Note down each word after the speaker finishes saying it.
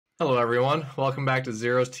Hello, everyone. Welcome back to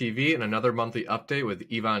Zeros TV and another monthly update with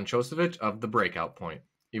Ivan Chosevic of the Breakout Point.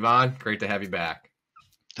 Ivan, great to have you back.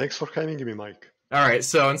 Thanks for having me, Mike. All right,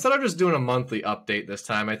 so instead of just doing a monthly update this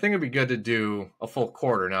time, I think it'd be good to do a full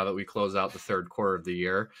quarter now that we close out the third quarter of the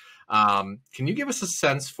year. Can you give us a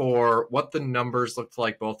sense for what the numbers looked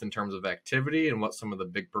like, both in terms of activity and what some of the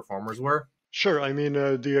big performers were? Sure.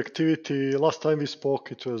 The activity, last time we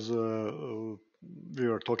spoke, we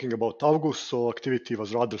were talking about August, so activity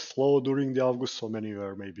was rather slow during the August, so many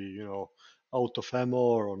were maybe, out of ammo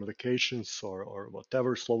or on vacations or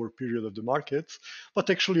whatever, slower period of the markets. But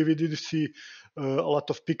actually, we did see a lot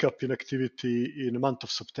of pickup in activity in the month of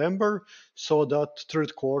September, so that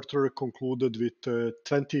third quarter concluded with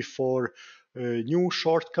 24 new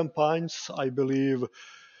short campaigns, I believe.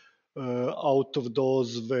 Out of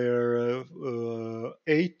those were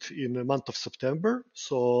 8 in the month of September.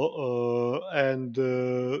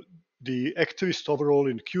 The activist overall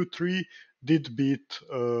in Q3 did beat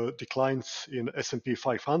declines in S&P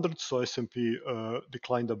 500. So S&P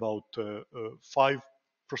declined about 5%,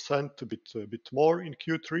 a bit more in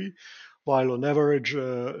Q3, while on average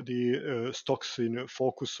the stocks in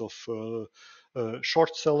focus of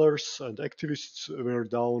short sellers and activists were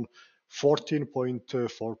down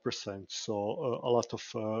 14.4%. So a lot of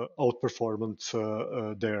outperformance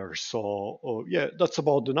there. So yeah, that's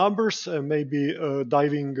about the numbers. Maybe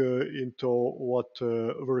diving into what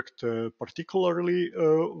worked particularly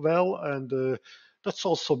well, and that's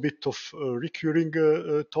also a bit of a recurring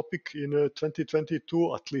topic in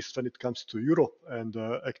 2022, at least when it comes to Europe and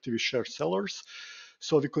active share sellers.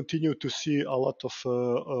 So we continue to see a lot of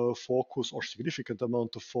focus, or significant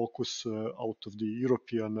amount of focus out of the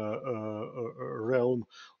European realm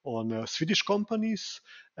on Swedish companies.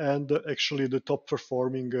 And actually the top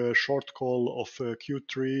performing short call of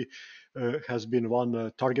Q3 has been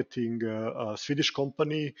one targeting a Swedish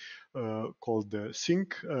company called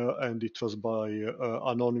Sync, and it was by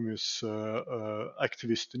anonymous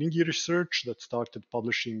activist Ningi Research that started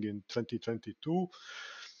publishing in 2022.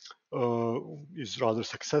 Is rather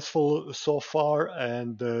successful so far,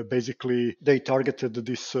 and basically they targeted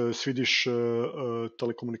this Swedish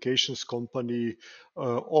telecommunications company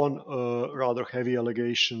on rather heavy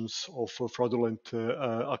allegations of fraudulent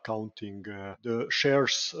accounting. The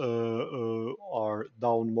shares are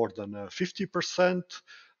down more than 50%.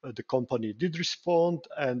 The company did respond,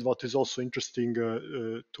 and what is also interesting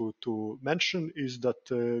to mention is that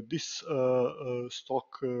this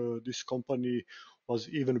stock, this company, was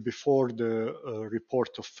even before the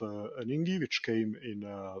report of Ningi, which came in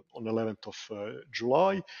on 11th of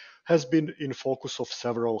July, has been in focus of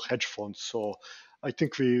several hedge funds. So I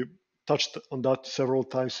think we touched on that several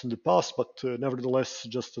times in the past, but nevertheless,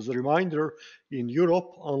 just as a reminder, in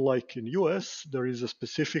Europe, unlike in US, there is a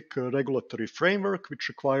specific regulatory framework which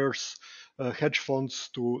requires hedge funds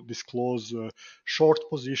to disclose short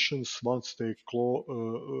positions once they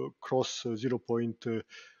cross 0.5%.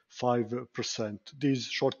 These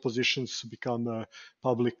short positions become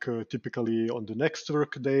public typically on the next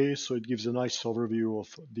work day, so it gives a nice overview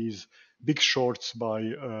of these big shorts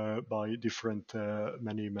by different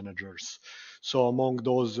many managers. So among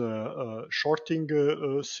those shorting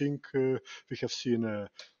Sync, we have seen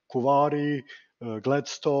Kuvari,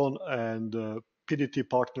 Gladstone, and PDT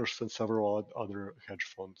Partners, and several other hedge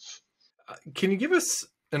funds. Can you give us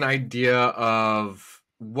an idea of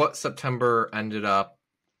what September ended up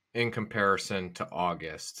in comparison to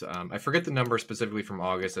August? I forget the number specifically from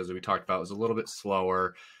August, as we talked about. It was a little bit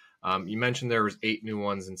slower. You mentioned there was 8 new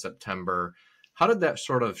ones in September. How did that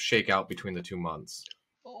sort of shake out between the 2 months?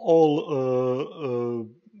 All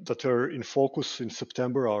that are in focus in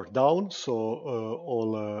September are down, so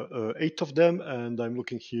all 8 of them, and I'm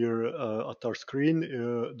looking here at our screen.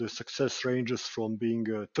 The success ranges from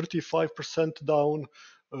being 35% down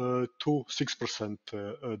to 6%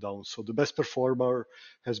 down. So the best performer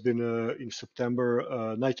has been in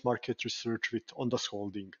September Night Market Research with Ondas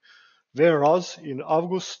Holding. Whereas in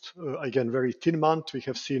August, again, very thin month, we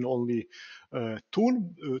have seen only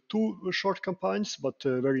two short campaigns, but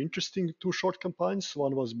very interesting 2 short campaigns.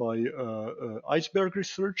 One was by Iceberg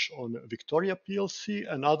Research on Victoria PLC.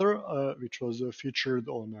 Another, which was featured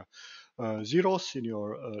on Zeros in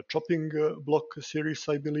your chopping block series,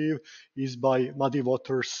 I believe, is by Muddy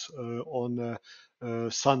Waters on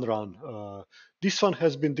Sunrun. This one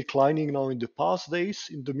has been declining now in the past days.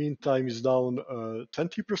 In the meantime, is down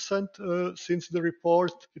 20% since the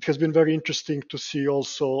report. It has been very interesting to see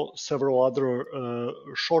also several other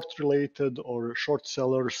short-related or short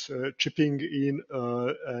sellers chipping in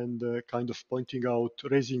and kind of pointing out,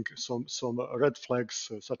 raising some red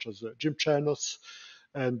flags, such as Jim Chanos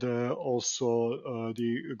And also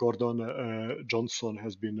the Gordon Johnson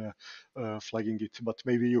has been flagging it. But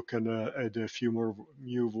maybe you can add a few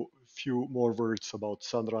more words about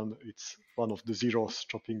Sunrun. It's one of the zeros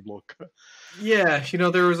chopping block. Yeah,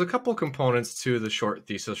 there was a couple components to the short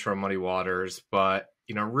thesis from Muddy Waters, but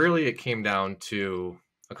really it came down to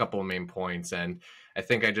a couple of main points. And I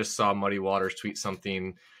think I just saw Muddy Waters tweet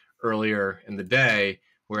something earlier in the day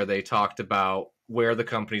where they talked about where the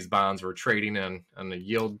company's bonds were trading on the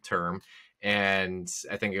yield term. And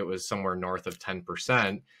I think it was somewhere north of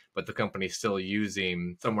 10%, but the company's still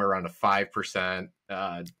using somewhere around a 5%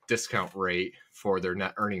 discount rate for their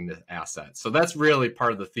net earning assets. So that's really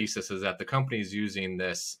part of the thesis, is that the company's using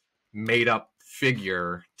this made up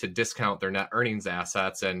figure to discount their net earnings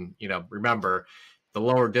assets. And, remember, the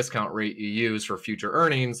lower discount rate you use for future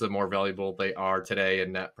earnings, the more valuable they are today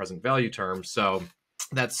in net present value terms. So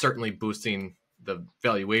that's certainly boosting the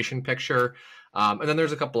valuation picture. And then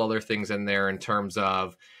there's a couple other things in there in terms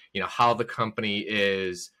of, how the company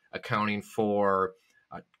is accounting for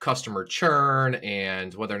customer churn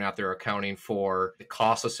and whether or not they're accounting for the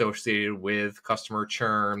costs associated with customer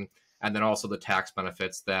churn, and then also the tax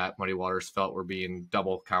benefits that Muddy Waters felt were being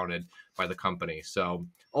double counted by the company. So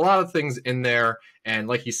a lot of things in there. And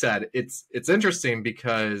like you said, it's interesting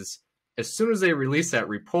because as soon as they released that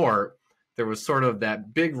report, there was sort of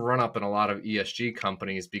that big run up in a lot of ESG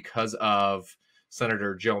companies because of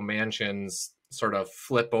Senator Joe Manchin's sort of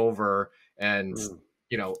flip over and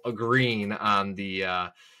agreeing on the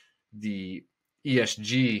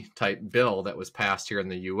ESG type bill that was passed here in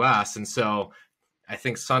the U.S. And so I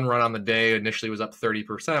think Sunrun on the day initially was up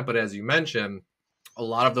 30%, but as you mentioned, a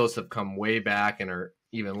lot of those have come way back and are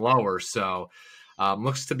even lower. So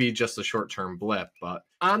looks to be just a short-term blip. But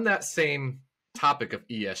on that same topic of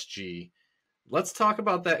ESG, let's talk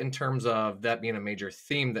about that in terms of that being a major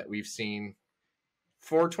theme that we've seen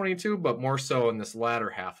for 22, but more so in this latter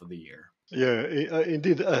half of the year. Yeah,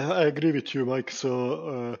 indeed, I agree with you, Mike.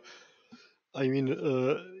 So,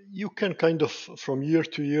 you can kind of, from year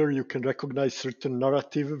to year, you can recognize certain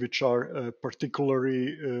narrative which are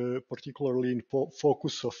particularly in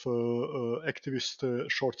focus of activist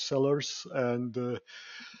short sellers, and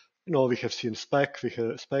we have seen specs, we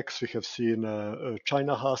have seen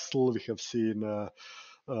China hustle, we have seen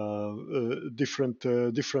different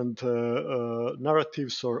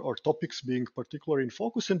narratives or topics being particularly in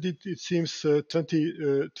focus, and it seems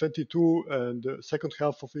 2022 and the second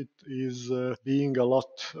half of it is being a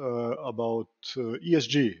lot about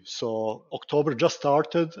ESG. So October just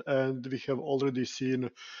started, and we have already seen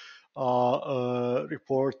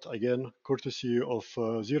report, again, courtesy of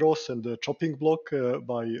Zeros and the chopping block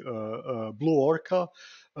by Blue Orca,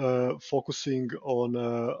 focusing on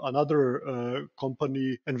another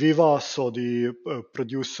company, Enviva, so the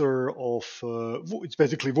producer of, it's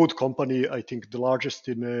basically wood company, I think the largest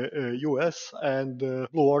in US, and Blue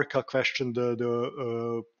Orca questioned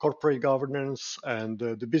the corporate governance and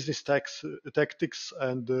the business tactics,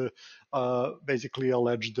 and basically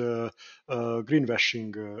alleged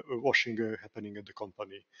greenwashing washing happening at the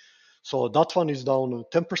company. So that one is down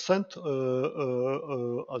 10%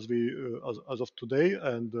 as of today,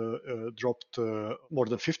 and dropped more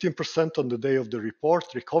than 15% on the day of the report.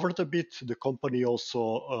 Recovered a bit. The company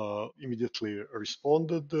also immediately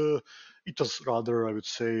responded. It was rather, I would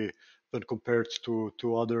say, when compared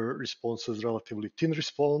to other responses, relatively thin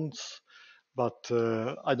response. But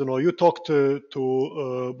I don't know. You talked to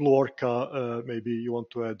Blue Orca. Maybe you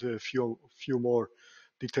want to add a few more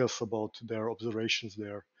details about their observations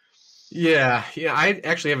there. Yeah, I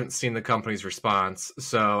actually haven't seen the company's response,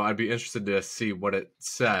 so I'd be interested to see what it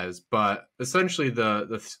says. But essentially,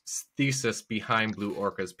 the thesis behind Blue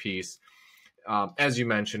Orca's piece, as you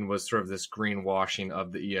mentioned, was sort of this greenwashing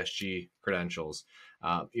of the ESG credentials.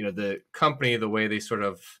 The company, the way they sort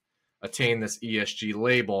of attain this ESG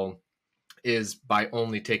label is by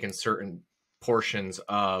only taking certain portions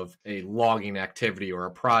of a logging activity or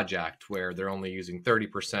a project where they're only using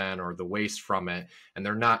 30% or the waste from it, and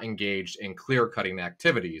they're not engaged in clear cutting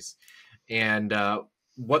activities. And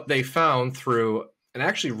what they found through an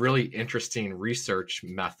actually really interesting research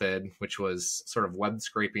method, which was sort of web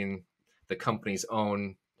scraping the company's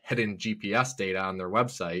own hidden GPS data on their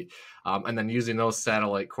website, and then using those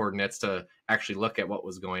satellite coordinates to actually look at what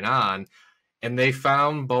was going on. And they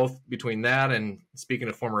found, both between that and speaking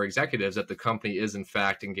to former executives, that the company is in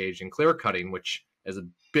fact engaged in clear cutting, which is a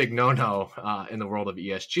big no-no in the world of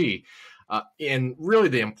ESG. And really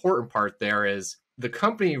the important part there is the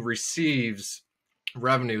company receives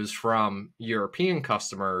revenues from European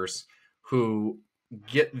customers who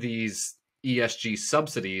get these ESG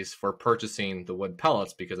subsidies for purchasing the wood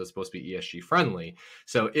pellets because it's supposed to be ESG friendly.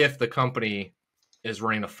 So if the company is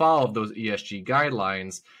running afoul of those ESG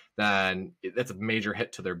guidelines, then that's a major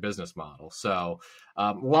hit to their business model. So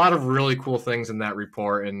a lot of really cool things in that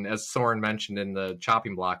report. And as Soren mentioned in the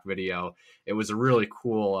chopping block video, it was a really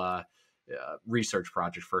cool research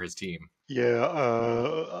project for his team. Yeah,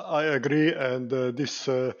 I agree. And this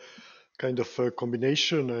kind of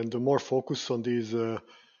combination and more focus on these,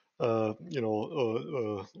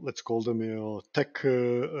 let's call them,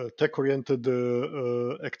 tech-oriented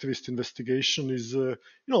activist investigation is,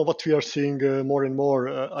 what we are seeing more and more.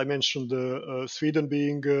 I mentioned Sweden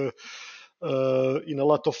being in a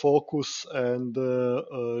lot of focus, and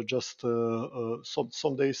just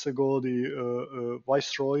some days ago, the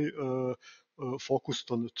Viceroy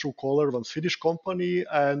focused on Truecaller, one Swedish company,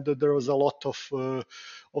 and there was a lot of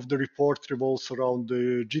the report revolves around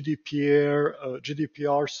the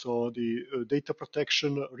GDPR, so the data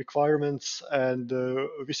protection requirements, and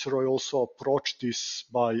Viceroy also approached this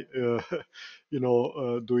by,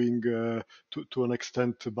 doing to an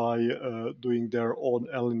extent by doing their own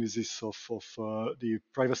analysis of the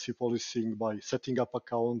privacy policing by setting up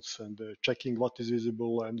accounts and checking what is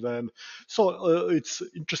visible and when. So it's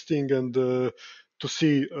interesting and to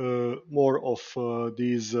see more of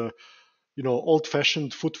these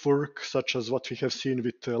old-fashioned footwork, such as what we have seen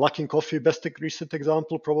with Luckin Coffee, best recent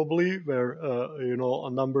example probably, where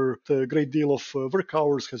a great deal of work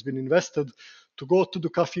hours has been invested to go to the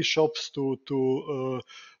coffee shops to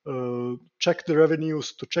check the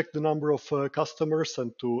revenues, to check the number of customers,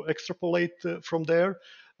 and to extrapolate from there.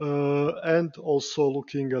 And also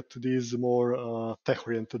looking at these more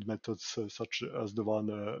tech-oriented methods, such as the one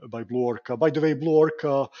by Blue Orca. By the way, Blue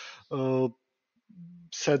Orca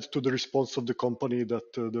said to the response of the company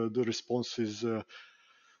that the response is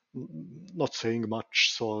not saying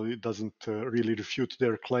much, so it doesn't really refute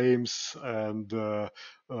their claims and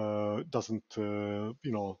doesn't,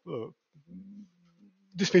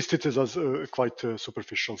 dismissed it as quite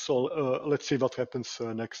superficial. So let's see what happens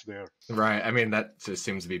next there. Right. I mean, that just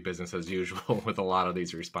seems to be business as usual with a lot of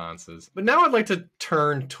these responses. But now I'd like to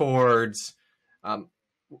turn towards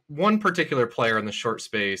one particular player in the short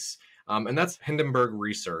space, and that's Hindenburg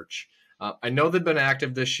Research. I know they've been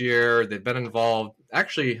active this year. They've been involved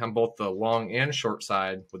actually on both the long and short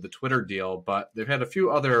side with the Twitter deal, but they've had a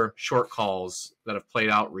few other short calls that have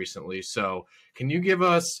played out recently. So can you give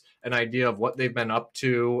us an idea of what they've been up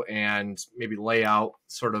to and maybe lay out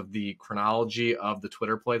sort of the chronology of the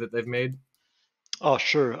Twitter play that they've made?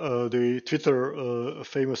 Sure. The Twitter,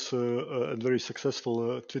 famous and very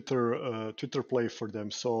successful Twitter play for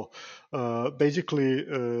them. So basically,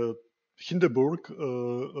 Hindenburg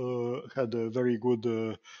had a very good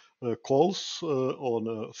calls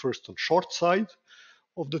on first on short side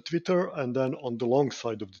of the Twitter and then on the long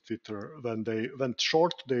side of the Twitter. When they went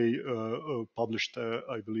short, they published,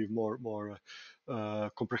 I believe, more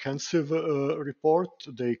comprehensive report.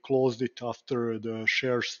 They closed it after the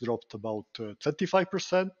shares dropped about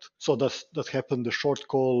 25%. So that happened. The short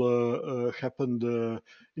call happened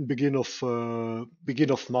in begin of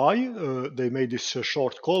May. They made this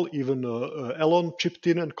short call. Even Elon chipped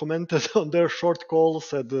in and commented on their short call.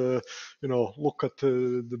 Said, look at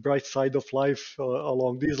the bright side of life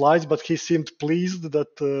along these lines. But he seemed pleased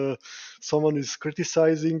that someone is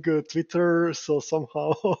criticizing Twitter. So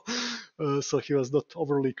somehow, so he was not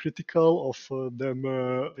overly critical of them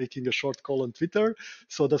making a short call on Twitter.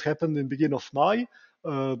 So that happened in beginning of May.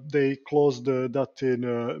 They closed that in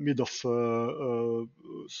mid of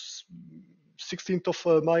 16th of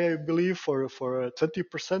May, I believe, for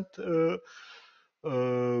 20%.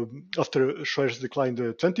 After shares declined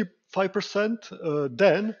 25%,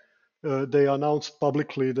 then they announced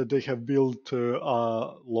publicly that they have built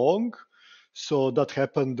a long. So that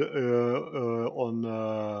happened on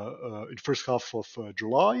in first half of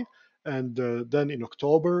July, and then in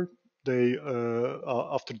October they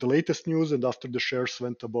after the latest news and after the shares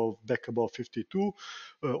went back above 52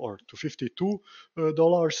 or to $52,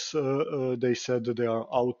 they said that they are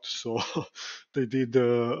out. So they did,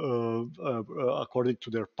 according to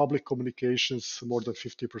their public communications, more than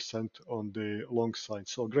 50% on the long side.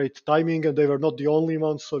 So great timing, and they were not the only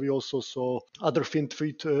ones. So we also saw other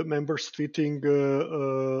FinTweet members tweeting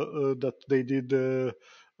that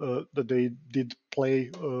they did play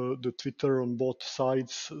the Twitter on both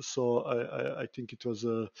sides. So I think it was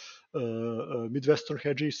a Midwestern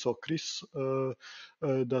hedgy. So Chris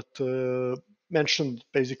that mentioned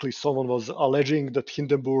basically someone was alleging that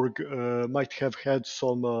Hindenburg might have had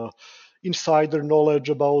some insider knowledge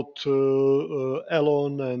about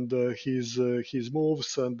Elon and his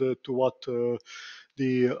moves and to what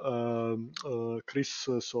the Chris,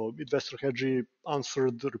 so Investor Hedgie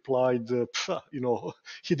replied,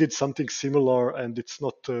 he did something similar, and it's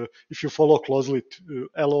not, if you follow closely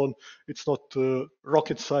Elon, it's not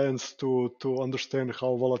rocket science to understand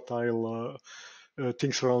how volatile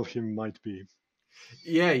things around him might be.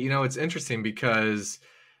 Yeah, it's interesting because,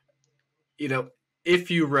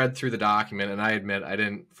 if you read through the document, and I admit I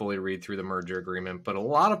didn't fully read through the merger agreement, but a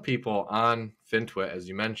lot of people on FinTwit, as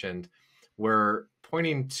you mentioned, were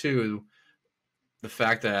pointing to the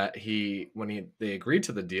fact that they agreed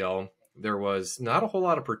to the deal, there was not a whole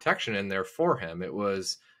lot of protection in there for him. It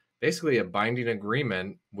was basically a binding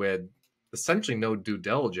agreement with essentially no due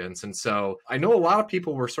diligence. And so I know a lot of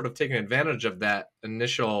people were sort of taking advantage of that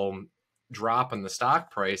initial drop in the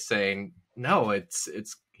stock price, saying, no,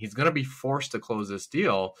 he's going to be forced to close this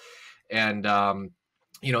deal. And,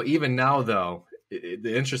 even now, though,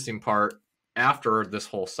 the interesting part after this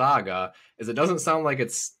whole saga is it doesn't sound like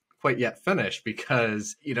it's quite yet finished,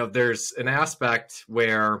 because there's an aspect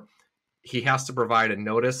where he has to provide a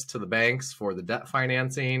notice to the banks for the debt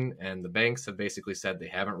financing, and the banks have basically said they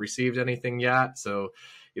haven't received anything yet. So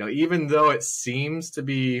even though it seems to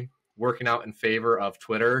be working out in favor of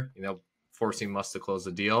Twitter, forcing Musk to close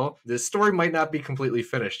the deal, this story might not be completely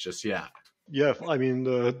finished just yet. Yeah, I mean,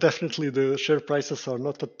 definitely the share prices are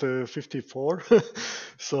not at 54,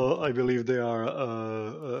 so I believe they are,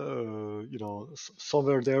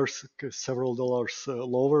 somewhere there, several dollars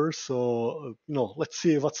lower. So, let's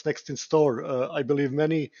see what's next in store. I believe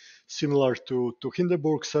many, similar to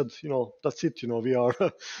Hindenburg, said, that's it. We are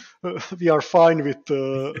we are fine with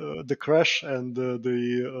the crash and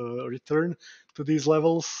the return to these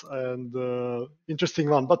levels. And interesting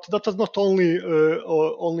one, but that was not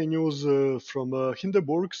only news from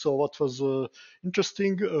Hindenburg. So what was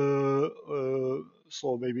interesting,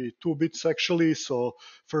 so maybe two bits actually. So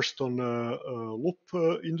first on Loop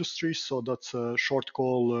Industries, so that's a short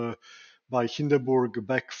call by Hindenburg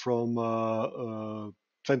back from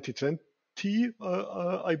 2020,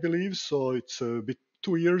 I believe. So it's a bit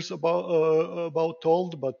 2 years about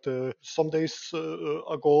old, but some days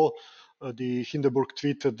ago the Hindenburg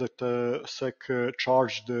tweeted that SEC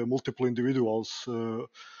charged multiple individuals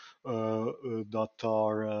that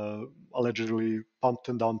are allegedly pumped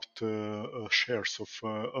and dumped shares of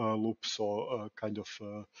Loop. So kind of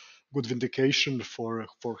good vindication for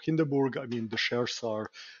Hindenburg. I mean, the shares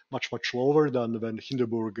are much lower than when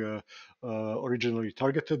Hindenburg originally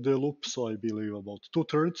targeted the Loop. So I believe about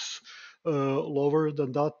 2/3 lower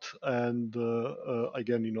than that. And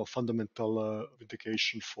again, fundamental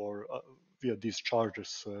vindication for via these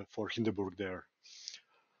charges for Hindenburg there.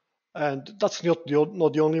 And that's not the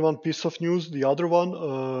only one piece of news. The other one,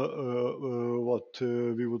 what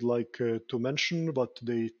we would like to mention, what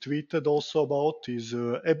they tweeted also about, is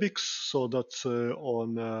EBIX. So that's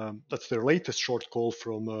that's their latest short call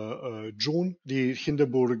from June. The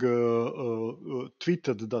Hindenburg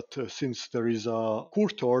tweeted that since there is a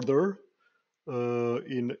court order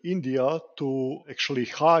in India to actually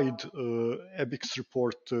hide EBIX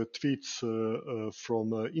report tweets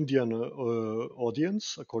from Indian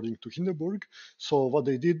audience, according to Hindenburg. So what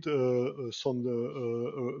they did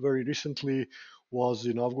very recently was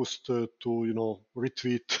in August to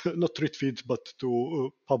retweet, not retweet, but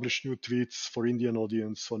to publish new tweets for Indian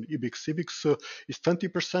audience on EBIX. EBIX is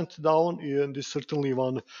 20% down, and is certainly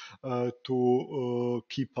one to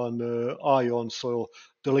keep an eye on. So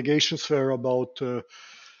the allegations were about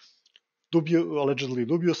allegedly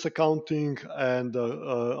dubious accounting and,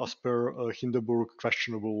 as per Hindenburg,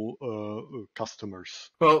 questionable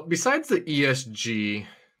customers. Well, besides the ESG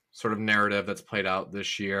sort of narrative that's played out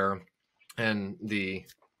this year and the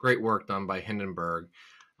great work done by Hindenburg,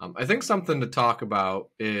 I think something to talk about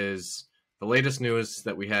is the latest news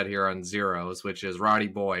that we had here on Zeros, which is Roddy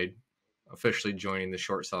Boyd officially joining the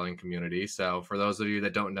short selling community. So for those of you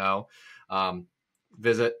that don't know,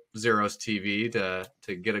 visit Zeros TV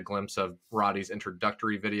to get a glimpse of Roddy's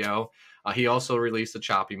introductory video. He also released a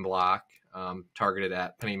chopping block targeted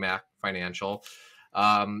at Penny Mac Financial.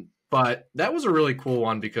 But that was a really cool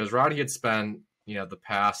one because Roddy had spent the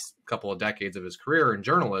past couple of decades of his career in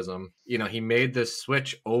journalism. He made this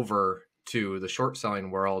switch over to the short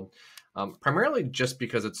selling world, primarily just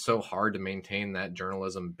because it's so hard to maintain that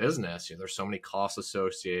journalism business. There's so many costs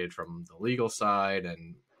associated from the legal side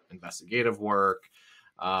and investigative work.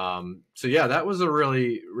 So yeah, that was a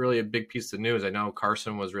really, really a big piece of news. I know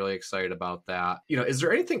Carson was really excited about that. Is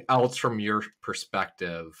there anything else from your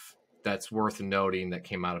perspective that's worth noting that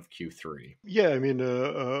came out of Q3? Yeah, I mean,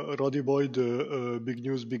 Roddy Boyd, big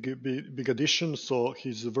news, big addition. So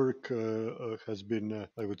his work has been,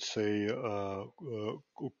 I would say,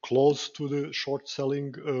 close to the short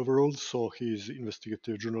selling world. So his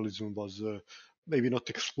investigative journalism was maybe not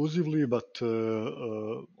exclusively, but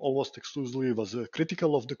almost exclusively was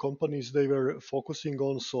critical of the companies they were focusing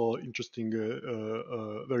on. So interesting,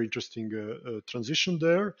 very interesting transition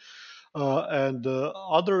there. And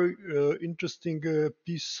other interesting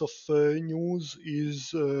piece of news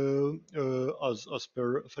is, as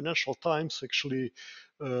per Financial Times, actually,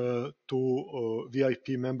 two VIP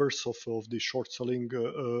members of the short selling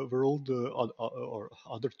world, or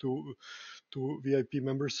other two VIP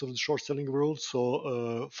members of the short selling world.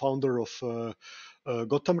 So, founder of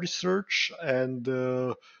Gotham Research and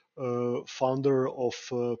founder of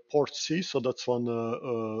Port C. So that's one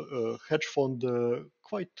hedge fund,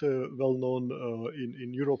 quite well known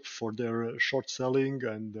in Europe for their short selling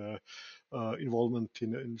and involvement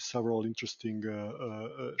in several interesting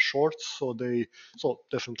shorts. So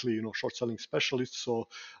definitely, short selling specialists. So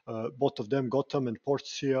both of them, Gotham and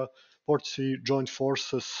Portsea, joined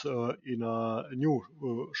forces in a new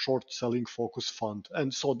short selling focus fund.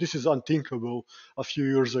 And so this is unthinkable a few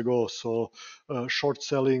years ago. So short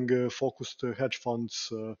selling focused hedge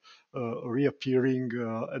funds reappearing,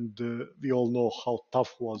 and we all know how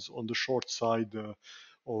tough was on the short side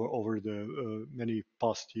over the many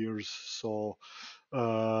past years. So,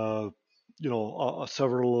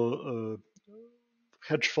 several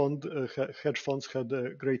hedge funds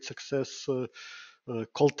had great success.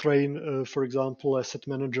 Coltrane, for example, asset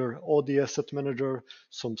manager, Audi asset manager,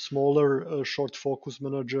 some smaller short focus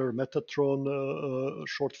manager, Metatron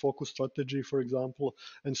short focus strategy, for example,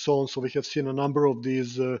 and so on. So we have seen a number of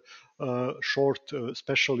these short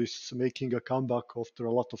specialists making a comeback after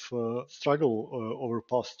a lot of struggle over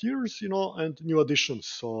past years, and new additions.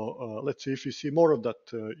 So let's see if we see more of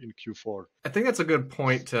that in Q4. I think that's a good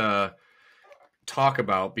point to talk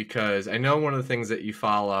about, because I know one of the things that you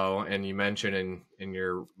follow and you mention in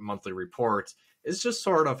your monthly reports is just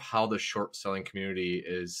sort of how the short selling community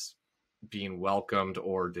is being welcomed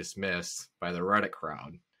or dismissed by the Reddit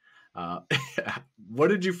crowd. What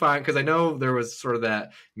did you find? Because I know there was sort of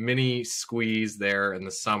that mini squeeze there in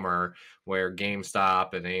the summer where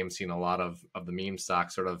GameStop and AMC and a lot of the meme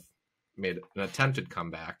stocks sort of made an attempted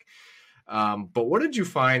comeback. But what did you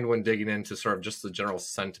find when digging into sort of just the general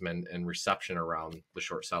sentiment and reception around the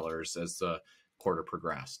short sellers as the quarter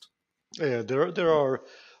progressed? Yeah, there are.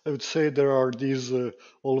 I would say there are these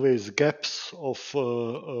always gaps of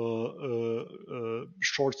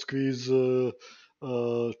short squeeze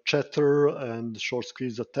chatter and short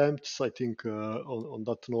squeeze attempts. I think on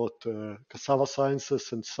that note, Cassava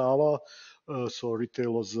Sciences and Sava. So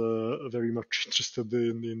retail was very much interested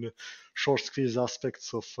in short squeeze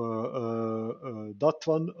aspects of that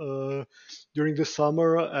one during the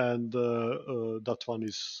summer, and that one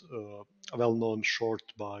is a well-known short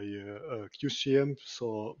by QCM,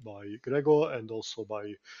 so by Grego, and also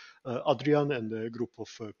by Adrian and a group of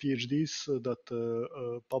PhDs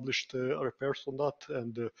that published repairs on that.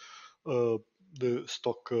 And the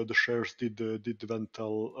stock, the shares did went a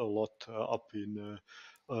lot up in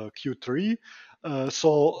Q3.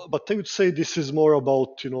 But I would say this is more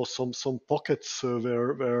about some pockets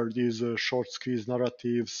where these short squeeze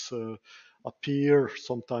narratives appear.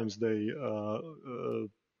 Sometimes they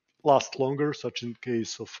last longer, such in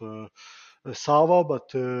case of Sava,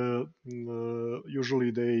 but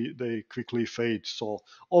usually they quickly fade. So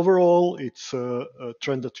overall, it's a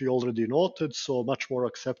trend that we already noted. So much more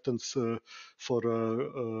acceptance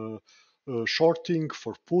for shorting,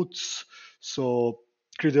 for puts. So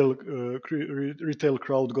retail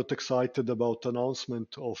crowd got excited about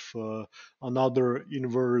announcement of another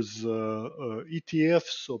inverse ETF.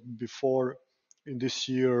 So before in this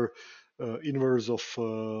year, inverse of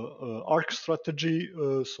ARC strategy.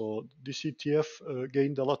 So this ETF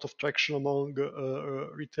gained a lot of traction among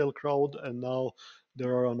retail crowd, and now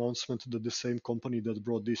there are announcements that the same company that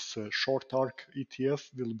brought this short ARC ETF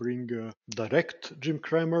will bring direct Jim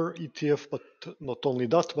Cramer ETF, but not only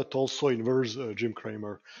that, but also inverse Jim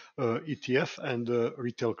Cramer ETF, and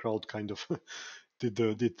retail crowd kind of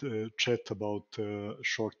did chat about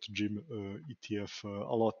short Jim ETF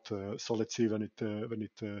a lot. So let's see when it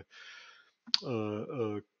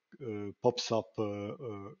pops up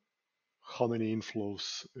how many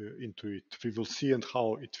inflows into it we will see and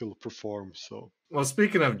how it will perform. So, well,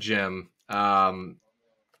 speaking of Jim, I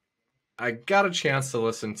got a chance to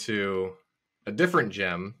listen to a different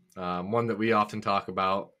Jim, one that we often talk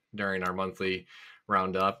about during our monthly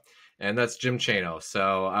roundup, and that's Jim Chano.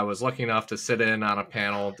 So I was lucky enough to sit in on a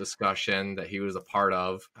panel discussion that he was a part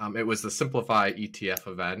of. It was the Simplify ETF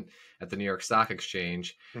event at the New York Stock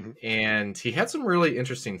Exchange, Mm-hmm. and he had some really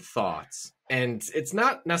interesting thoughts. And it's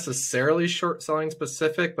not necessarily short selling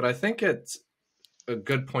specific, but I think it's a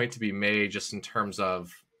good point to be made just in terms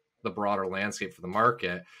of the broader landscape for the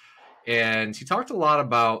market. And he talked a lot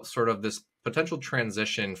about sort of this potential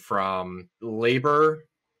transition from labor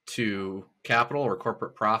to capital or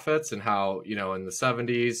corporate profits, and how, you know, in the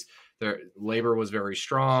 70s, labor was very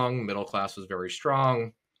strong, middle class was very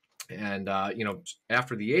strong. And, you know,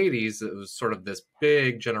 after the 80s, it was sort of this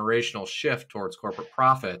big generational shift towards corporate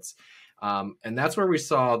profits. And that's where we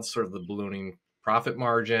saw sort of the ballooning profit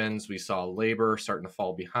margins. We saw labor starting to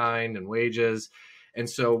fall behind and wages. And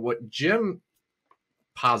so what Jim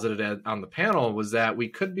posited on the panel was that we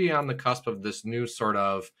could be on the cusp of this new sort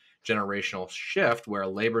of generational shift where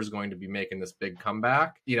labor is going to be making this big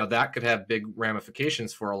comeback. You know, that could have big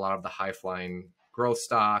ramifications for a lot of the high flying growth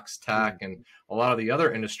stocks, tech, and a lot of the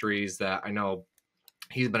other industries that I know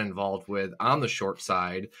he's been involved with on the short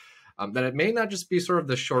side. That it may not just be sort of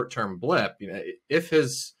the short term blip. You know, if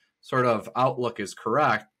his sort of outlook is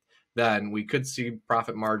correct, then we could see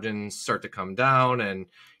profit margins start to come down. And,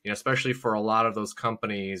 you know, especially for a lot of those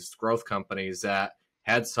companies, growth companies that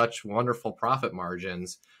had such wonderful profit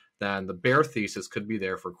margins, then the bear thesis could be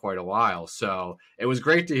there for quite a while. So it was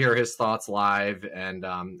great to hear his thoughts live. And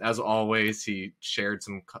as always, he shared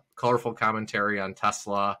some colorful commentary on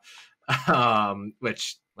Tesla,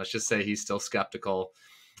 which, let's just say, he's still skeptical.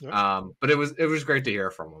 Yeah. But it was great to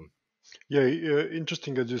hear from him. Yeah,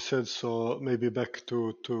 interesting as you said. So maybe back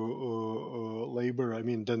to labor. I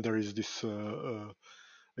mean, then there is this,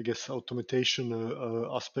 I guess, automation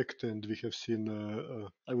aspect, and we have seen,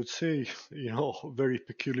 I would say, very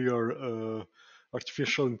peculiar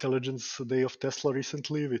artificial intelligence day of Tesla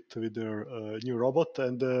recently with their new robot.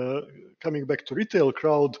 And coming back to the retail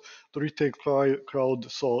crowd.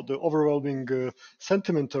 So the overwhelming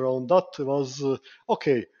sentiment around that was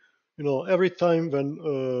okay. Every time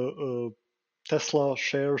when Tesla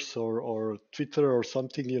shares or Twitter or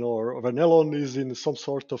something, or when Elon is in some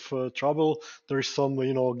sort of trouble, there is some,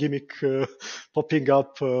 gimmick popping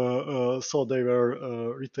up. So they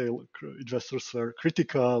were, investors were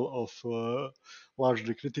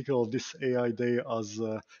largely critical of this AI day as,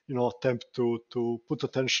 attempt to put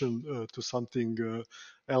attention to something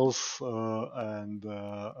else and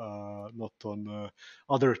not on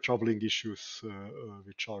other troubling issues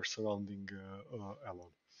which are surrounding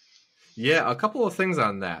Elon. Yeah, a couple of things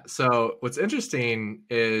on that. So what's interesting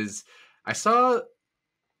is I saw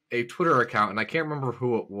a Twitter account, and I can't remember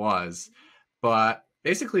who it was, but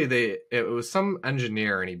basically it was some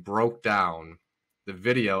engineer, and he broke down the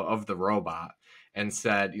video of the robot and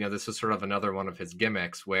said, this is sort of another one of his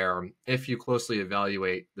gimmicks where if you closely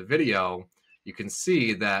evaluate the video, you can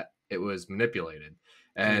see that it was manipulated.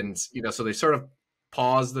 And, so they sort of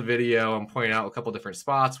pause the video and point out a couple different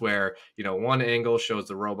spots where, one angle shows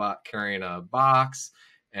the robot carrying a box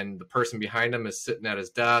and the person behind him is sitting at his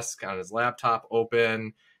desk on his laptop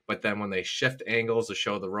open. But then when they shift angles to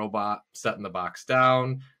show the robot setting the box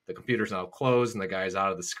down, the computer's now closed and the guy's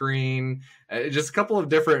out of the screen. Just a couple of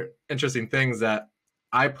different interesting things that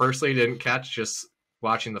I personally didn't catch just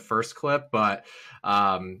watching the first clip. But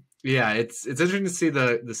yeah, it's interesting to see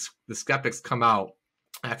the skeptics come out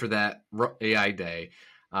after that AI day.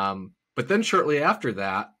 But then shortly after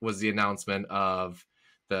that was the announcement of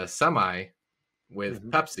the semi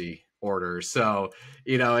with Pepsi orders. So,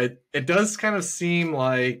 it does kind of seem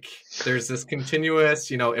like there's this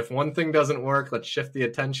continuous, if one thing doesn't work, let's shift the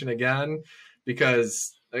attention again.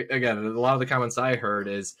 Because again, a lot of the comments I heard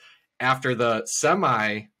is after the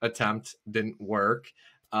semi attempt didn't work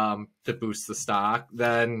to boost the stock,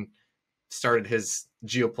 then started his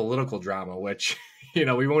geopolitical drama, which,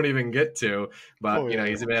 we won't even get to, but,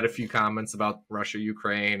 he's had a few comments about Russia,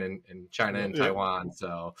 Ukraine, and China and Taiwan.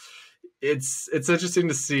 So it's interesting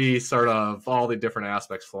to see sort of all the different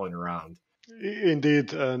aspects flowing around.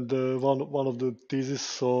 Indeed. And one of the theses,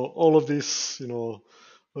 so all of this,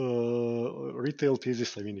 retail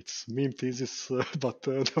thesis, I mean, it's meme thesis, but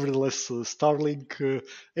nevertheless, Starlink,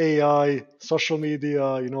 AI, social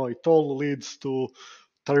media, it all leads to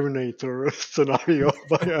Terminator scenario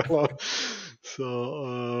by Elon.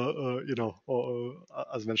 So,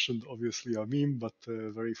 as mentioned, obviously a meme, but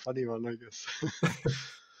a very funny one, I guess.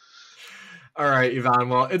 All right, Ivan.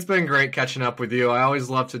 Well, it's been great catching up with you. I always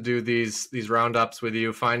love to do these roundups with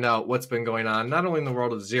you, find out what's been going on, not only in the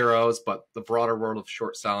world of zeros, but the broader world of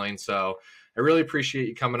short selling. So I really appreciate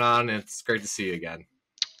you coming on. And it's great to see you again.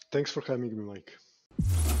 Thanks for having me, Mike.